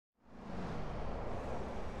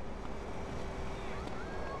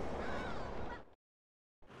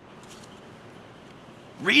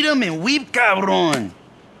Read 'em and weep, cabron.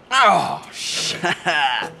 Oh, shit.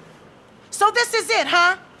 So this is it,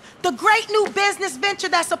 huh? The great new business venture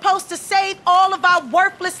that's supposed to save all of our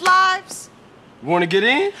worthless lives? Want to get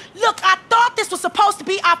in? Look, I thought this was supposed to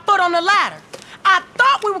be our foot on the ladder. I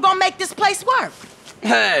thought we were gonna make this place work.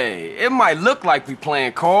 Hey, it might look like we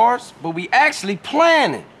playing cards, but we actually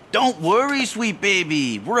planning. Don't worry, sweet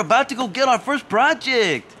baby. We're about to go get our first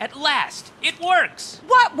project. At last, it works!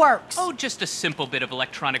 What works? Oh, just a simple bit of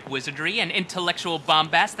electronic wizardry and intellectual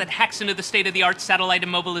bombast that hacks into the state-of-the-art satellite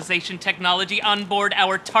immobilization technology on board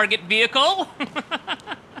our target vehicle.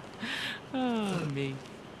 Oh, me.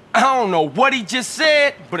 I don't know what he just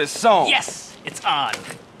said, but it's on. Yes, it's on.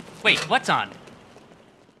 Wait, what's on?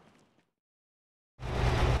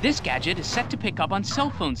 This gadget is set to pick up on cell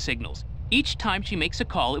phone signals. Each time she makes a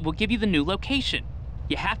call, it will give you the new location.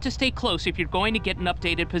 You have to stay close if you're going to get an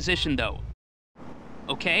updated position, though.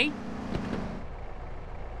 Okay?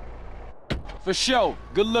 For sure.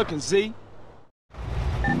 Good looking, Z.